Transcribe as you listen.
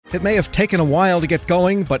It may have taken a while to get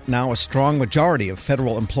going, but now a strong majority of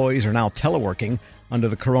federal employees are now teleworking under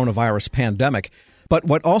the coronavirus pandemic. But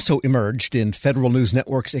what also emerged in Federal News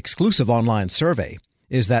Network's exclusive online survey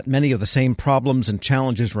is that many of the same problems and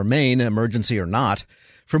challenges remain, emergency or not.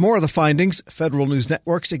 For more of the findings, Federal News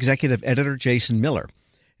Network's executive editor, Jason Miller.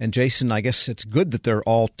 And Jason, I guess it's good that they're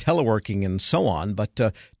all teleworking and so on, but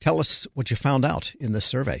tell us what you found out in this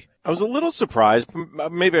survey. I was a little surprised.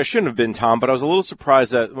 Maybe I shouldn't have been, Tom, but I was a little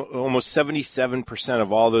surprised that almost 77%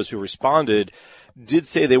 of all those who responded did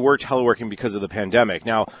say they were teleworking because of the pandemic.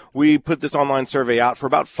 Now, we put this online survey out for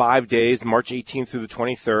about 5 days, March 18th through the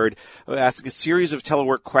 23rd, asking a series of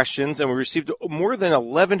telework questions, and we received more than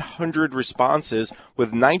 1,100 responses,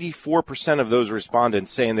 with 94% of those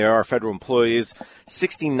respondents saying they are federal employees.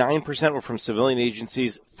 69% were from civilian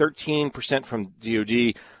agencies, 13% from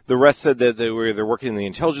DoD. The rest said that they were either working in the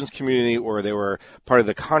intelligence community or they were part of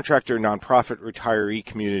the contractor, nonprofit, retiree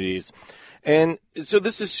communities. And so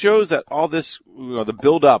this shows that all this, the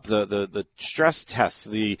build-up, the stress tests,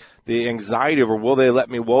 the anxiety over won't they let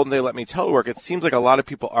me telework, it seems like a lot of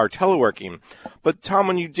people are teleworking. But, Tom,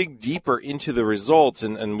 when you dig deeper into the results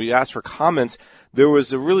and we asked for comments, there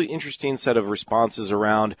was a really interesting set of responses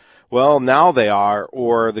around, well, now they are,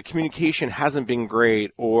 or the communication hasn't been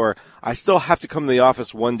great, or I still have to come to the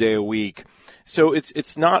office 1 day a week. So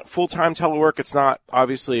it's not full-time telework. It's not,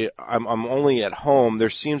 obviously, I'm only at home. There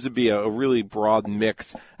seems to be a really broad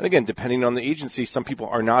mix. And again, depending on the agency, some people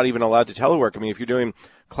are not even allowed to telework. I mean, if you're doing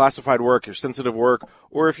classified work or sensitive work,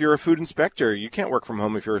 or if you're a food inspector, you can't work from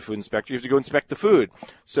home if you're a food inspector. You have to go inspect the food.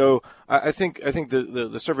 So I think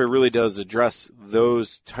the survey really does address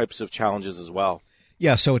those types of challenges as well.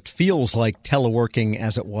 Yeah, so it feels like teleworking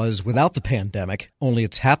as it was without the pandemic, only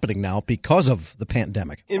it's happening now because of the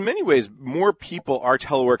pandemic. In many ways, more people are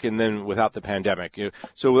teleworking than without the pandemic.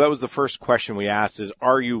 So that was the first question we asked is,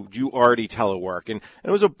 do you already telework? And it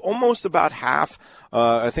was almost about half.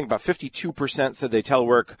 I think about 52% said they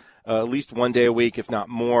telework at least 1 day a week, if not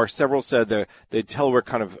more. Several said they telework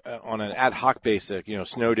kind of on an ad hoc basis,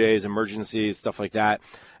 snow days, emergencies, stuff like that.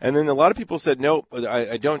 And then a lot of people said, no,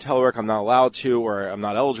 I don't telework. I'm not allowed to, or I'm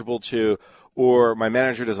not eligible to, or my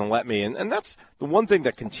manager doesn't let me. And that's the one thing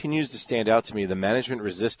that continues to stand out to me, the management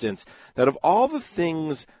resistance, that of all the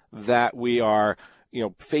things that we are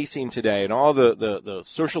facing today, and all the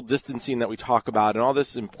social distancing that we talk about, and all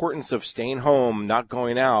this importance of staying home, not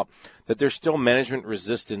going out, that there's still management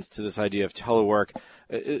resistance to this idea of telework,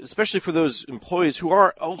 especially for those employees who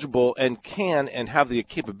are eligible and can and have the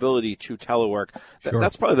capability to telework. Sure.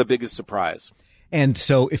 That's probably the biggest surprise. And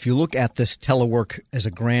so if you look at this telework as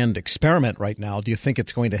a grand experiment right now, do you think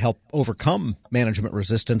it's going to help overcome management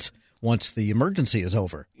resistance once the emergency is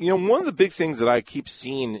over? One of the big things that I keep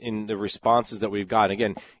seeing in the responses that we've got,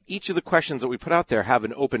 again, each of the questions that we put out there have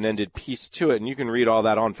an open-ended piece to it, and you can read all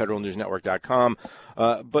that on federalnewsnetwork.com.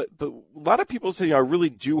 But a lot of people say, I really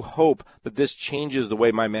do hope that this changes the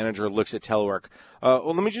way my manager looks at telework.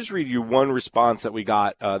 Well, let me just read you one response that we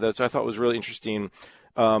got that I thought was really interesting.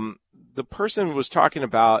 The person was talking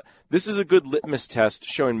about, this is a good litmus test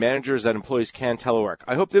showing managers that employees can telework.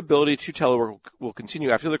 I hope the ability to telework will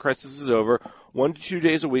continue after the crisis is over. 1 to 2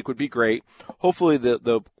 days a week would be great. Hopefully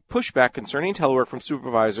the pushback concerning telework from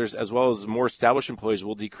supervisors as well as more established employees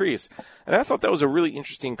will decrease. And I thought that was a really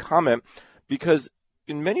interesting comment because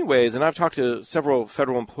in many ways, and I've talked to several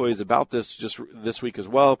federal employees about this just this week as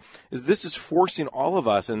well, this is forcing all of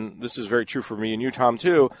us, and this is very true for me and you, Tom,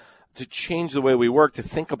 too, to change the way we work, to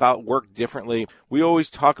think about work differently. We always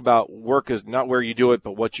talk about work as not where you do it,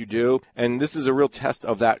 but what you do. And this is a real test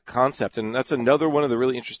of that concept. And that's another one of the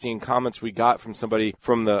really interesting comments we got from somebody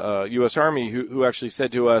from the U.S. Army who actually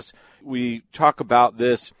said to us, we talk about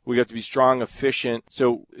this, we have to be strong, efficient.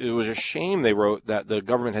 So it was a shame, they wrote, that the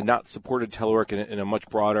government had not supported telework in a much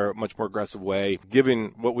broader, much more aggressive way,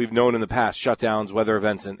 given what we've known in the past, shutdowns, weather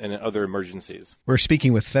events, and other emergencies. We're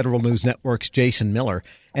speaking with Federal News Network's Jason Miller.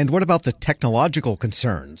 And what about the technological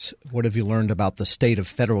concerns? What have you learned about the state of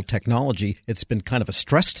federal technology? It's been kind of a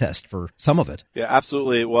stress test for some of it. Yeah,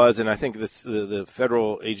 absolutely it was. And I think the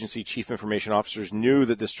federal agency chief information officers knew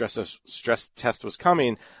that this stress test was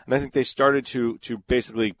coming. And I think they started to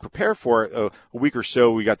basically prepare for it. A week or so,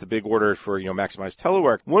 we got the big order for, maximize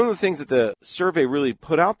telework. One of the things that the survey really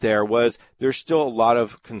put out there was there's still a lot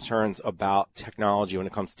of concerns about technology when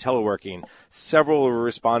it comes to teleworking. Several of the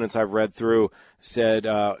respondents I've read through said,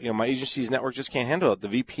 my agency's network just can't handle it.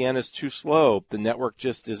 The VPN is too slow. The network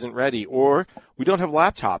just isn't ready. Or we don't have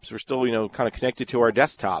laptops. We're still, kind of connected to our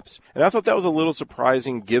desktops. And I thought that was a little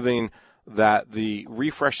surprising given that the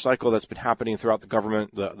refresh cycle that's been happening throughout the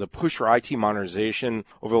government, the push for IT modernization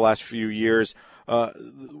over the last few years,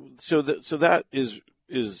 So that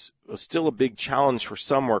is still a big challenge for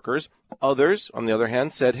some workers. Others, on the other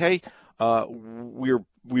hand, said, hey,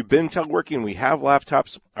 we've been teleworking, we have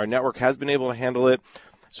laptops, our network has been able to handle it.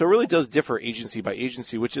 So it really does differ agency by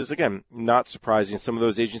agency, which is, again, not surprising. Some of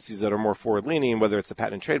those agencies that are more forward-leaning, whether it's the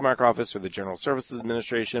Patent and Trademark Office or the General Services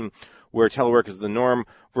Administration, where telework is the norm,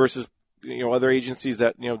 versus other agencies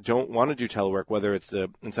that don't want to do telework, whether it's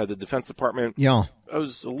inside the Defense Department. Yeah, I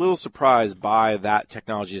was a little surprised by that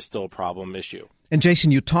technology is still a problem issue. And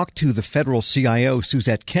Jason, you talked to the federal CIO,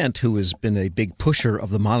 Suzette Kent, who has been a big pusher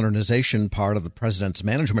of the modernization part of the president's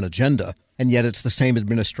management agenda, and yet it's the same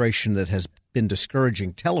administration that has been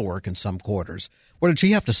discouraging telework in some quarters. What did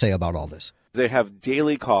she have to say about all this? They have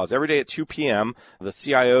daily calls. Every day at 2 p.m., the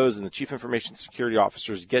CIOs and the Chief Information Security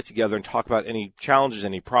Officers get together and talk about any challenges,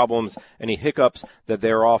 any problems, any hiccups that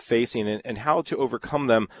they're all facing and how to overcome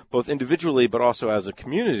them, both individually but also as a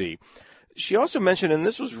community. She also mentioned, and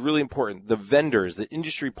this was really important, the vendors, the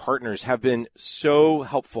industry partners have been so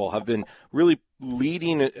helpful, have been really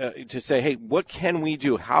leading to say, hey, what can we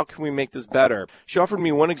do? How can we make this better? She offered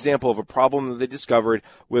me one example of a problem that they discovered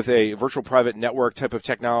with a virtual private network type of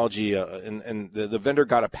technology, and the vendor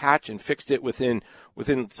got a patch and fixed it within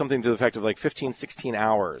something to the effect of like 15, 16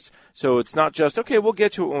 hours. So it's not just, okay, we'll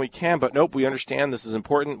get to it when we can, but nope, we understand this is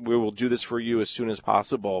important. We will do this for you as soon as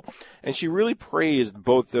possible. And she really praised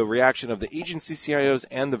both the reaction of the agency CIOs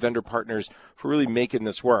and the vendor partners for really making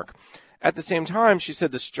this work. At the same time, she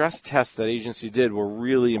said the stress tests that agency did were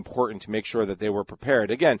really important to make sure that they were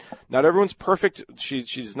prepared. Again, not everyone's perfect.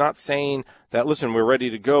 She's not saying that, listen, we're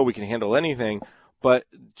ready to go, we can handle anything, but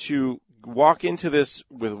to walk into this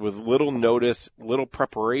with little notice, little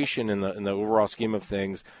preparation in the overall scheme of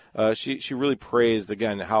things, she really praised,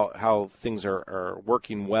 again, how things are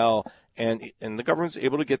working well. And the government's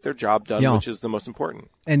able to get their job done, which is the most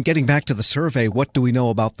important. And getting back to the survey, what do we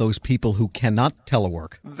know about those people who cannot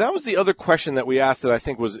telework? That was the other question that we asked that I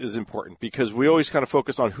think is important, because we always kind of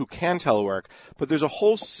focus on who can telework, but there's a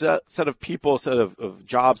whole set of people, set of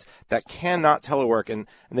jobs that cannot telework, and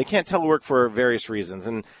they can't telework for various reasons.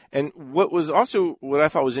 And what I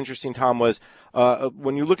thought was interesting, Tom, was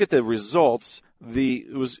when you look at the results,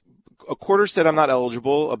 it was a quarter said I'm not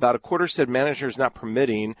eligible, about a quarter said manager's not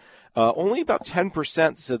permitting. Only about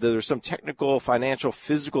 10% said that there's some technical, financial,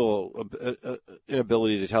 physical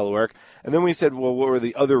inability to telework. And then we said, well, what were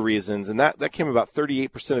the other reasons? And that came about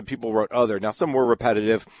 38% of people wrote other. Now, some were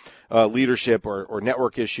repetitive, leadership or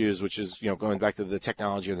network issues, which is, going back to the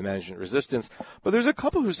technology or the management resistance. But there's a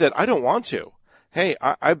couple who said, I don't want to. Hey,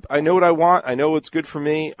 I know what I want. I know what's good for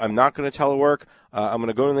me. I'm not going to telework. I'm going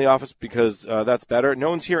to go in the office because that's better.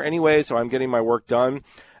 No one's here anyway, so I'm getting my work done.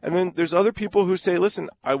 And then there's other people who say, listen,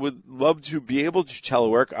 I would love to be able to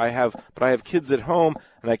telework. But I have kids at home,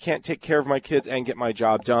 and I can't take care of my kids and get my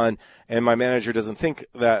job done. And my manager doesn't think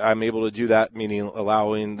that I'm able to do that, meaning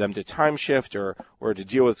allowing them to time shift or to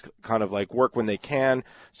deal with kind of like work when they can.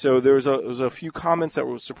 So there was a few comments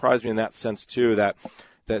that surprised me in that sense too, that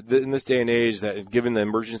in this day and age, that given the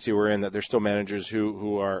emergency we're in, that there's still managers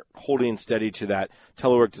who are holding steady to that.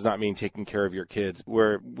 Telework does not mean taking care of your kids,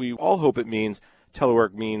 where we all hope it means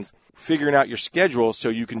telework means figuring out your schedule so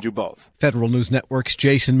you can do both. Federal News Network's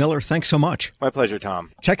Jason Miller, thanks so much. My pleasure,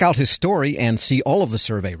 Tom. Check out his story and see all of the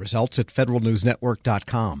survey results at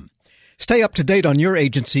federalnewsnetwork.com. Stay up to date on your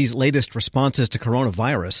agency's latest responses to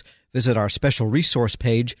coronavirus. Visit our special resource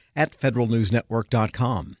page at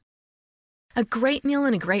federalnewsnetwork.com. A great meal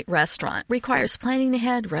in a great restaurant requires planning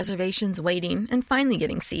ahead, reservations, waiting, and finally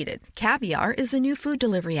getting seated. Caviar is a new food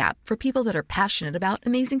delivery app for people that are passionate about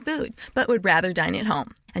amazing food, but would rather dine at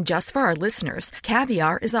home. And just for our listeners,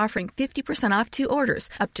 Caviar is offering 50% off 2 orders,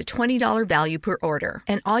 up to $20 value per order.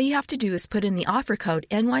 And all you have to do is put in the offer code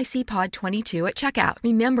NYCPOD22 at checkout.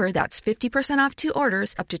 Remember, that's 50% off 2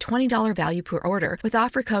 orders, up to $20 value per order, with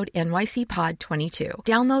offer code NYCPOD22.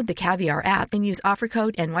 Download the Caviar app and use offer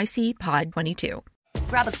code NYCPOD22.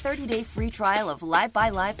 Grab a 30-day free trial of Live by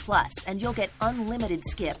Live Plus, and you'll get unlimited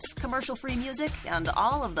skips, commercial-free music, and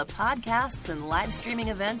all of the podcasts and live streaming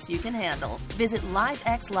events you can handle. Visit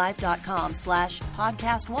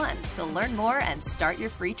livexlive.com/podcast1 to learn more and start your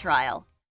free trial.